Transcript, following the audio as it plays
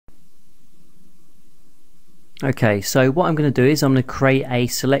Okay, so what I'm going to do is I'm going to create a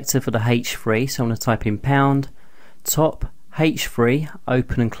selector for the H3. So I'm going to type in pound top H3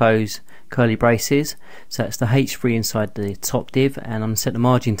 open and close curly braces. So that's the H3 inside the top div, and I'm going to set the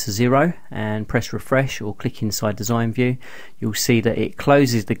margin to 0 and press refresh or click inside design view. You'll see that it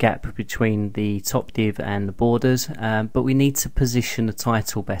closes the gap between the top div and the borders, but we need to position the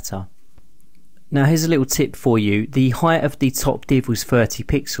title better. Now here's a little tip for you. The height of the top div was 30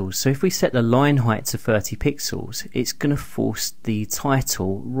 pixels, so if we set the line height to 30 pixels, it's going to force the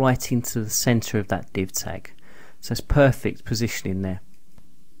title right into the center of that div tag. So it's perfect positioning there.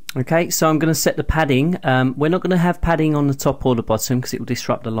 Okay, so I'm going to set the padding. We're not going to have padding on the top or the bottom because it will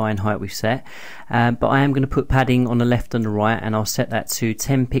disrupt the line height we've set, but I am going to put padding on the left and the right, and I'll set that to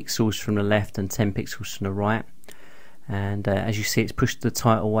 10 pixels from the left and 10 pixels from the right. And as you see, it's pushed the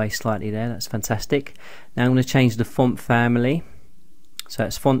title away slightly there. That's fantastic. Now I'm going to change the font family, so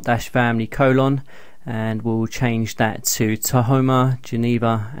it's font-family : and we'll change that to Tahoma,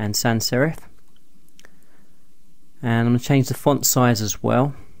 Geneva and sans serif. And I'm going to change the font size as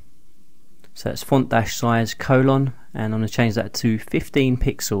well, so it's font-size : and I'm going to change that to 15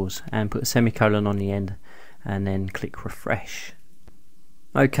 pixels and put a semicolon on the end and then click refresh.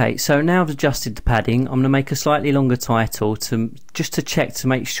 Okay, so now I've adjusted the padding. I'm going to make a slightly longer title just to check to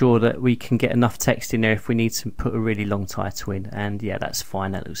make sure that we can get enough text in there if we need to put a really long title in, and yeah, that's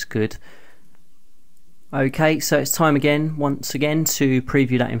fine, that looks good. Okay, so it's time once again to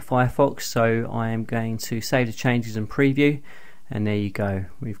preview that in Firefox, so I am going to save the changes and preview, and there you go,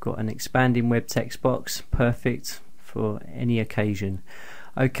 we've got an expanding web text box, perfect for any occasion.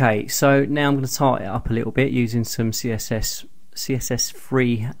 Okay, so now I'm going to tart it up a little bit using some CSS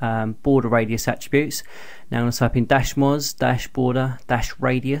free border radius attributes. Now I'm going to type in -moz -border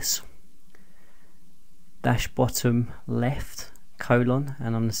 -radius -bottom left :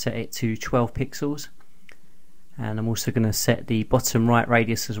 and I'm going to set it to 12 pixels, and I'm also going to set the bottom right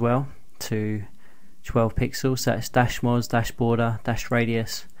radius as well to 12 pixels. So it's -moz -border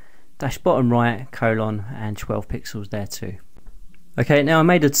 -radius -bottom right : and 12 pixels there too. Okay, now I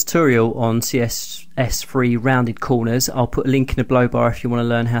made a tutorial on CSS free rounded corners. I'll put a link in the below bar if you want to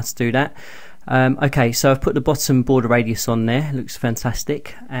learn how to do that. Okay, so I've put the bottom border radius on there, it looks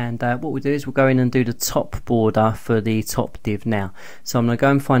fantastic, and what we'll do is we'll go in and do the top border for the top div now. So I'm going to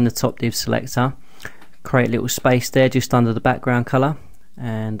go and find the top div selector, create a little space there just under the background colour,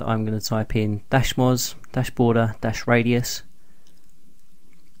 and I'm going to type in -moz -border -radius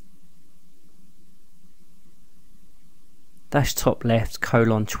 -top left :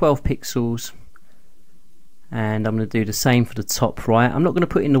 12 pixels, and I'm going to do the same for the top right. I'm not going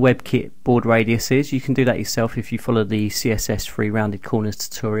to put in the WebKit border radiuses, you can do that yourself if you follow the CSS free rounded corners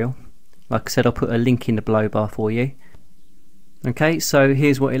tutorial. Like I said, I'll put a link in the below bar for you. Okay, so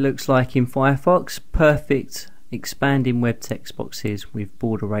here's what it looks like in Firefox, perfect expanding web text boxes with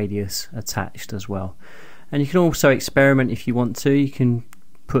border radius attached as well. And you can also experiment if you want to, you can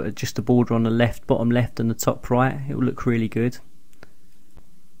put just a border on the bottom left and the top right, it will look really good.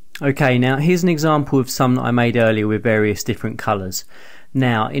 Okay, now here's an example of some that I made earlier with various different colours.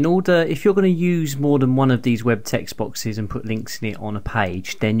 Now if you're going to use more than one of these web text boxes and put links in it on a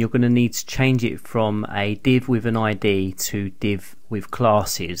page, then you're going to need to change it from a div with an ID to div with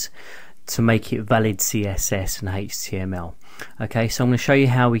classes to make it valid CSS and HTML. Okay, so I'm going to show you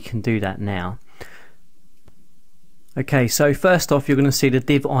how we can do that now. Okay, so first off, you're going to see the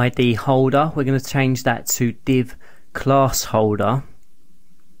div ID holder. We're going to change that to div class holder,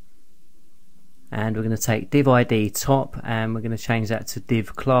 and we're going to take div ID top and we're going to change that to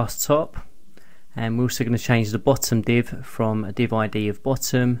div class top, and we're also going to change the bottom div from a div ID of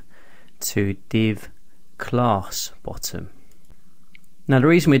bottom to div class bottom. Now the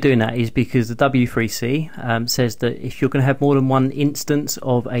reason we're doing that is because the W3C says that if you're going to have more than one instance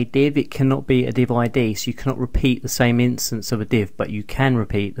of a div, it cannot be a div ID, so you cannot repeat the same instance of a div, but you can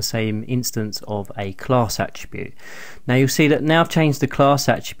repeat the same instance of a class attribute. Now you'll see that now I've changed the class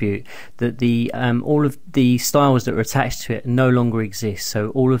attribute, that the all of the styles that are attached to it no longer exist, so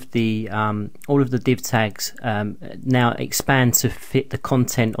all of the div tags now expand to fit the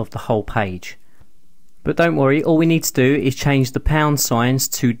content of the whole page. But don't worry, all we need to do is change the pound signs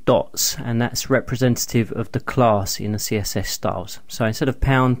to dots, and that's representative of the class in the CSS styles. So instead of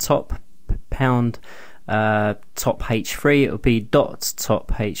pound top h3, it will be dot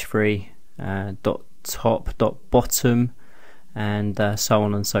top h3, dot top dot bottom, and so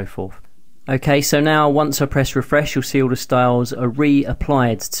on and so forth. Okay, so now once I press refresh, you'll see all the styles are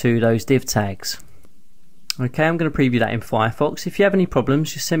reapplied to those div tags. Okay, I'm going to preview that in Firefox. If you have any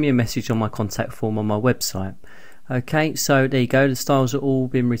problems, just send me a message on my contact form on my website. Okay, so there you go, the styles have all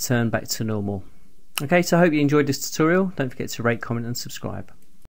been returned back to normal. Okay, so I hope you enjoyed this tutorial. Don't forget to rate, comment and subscribe.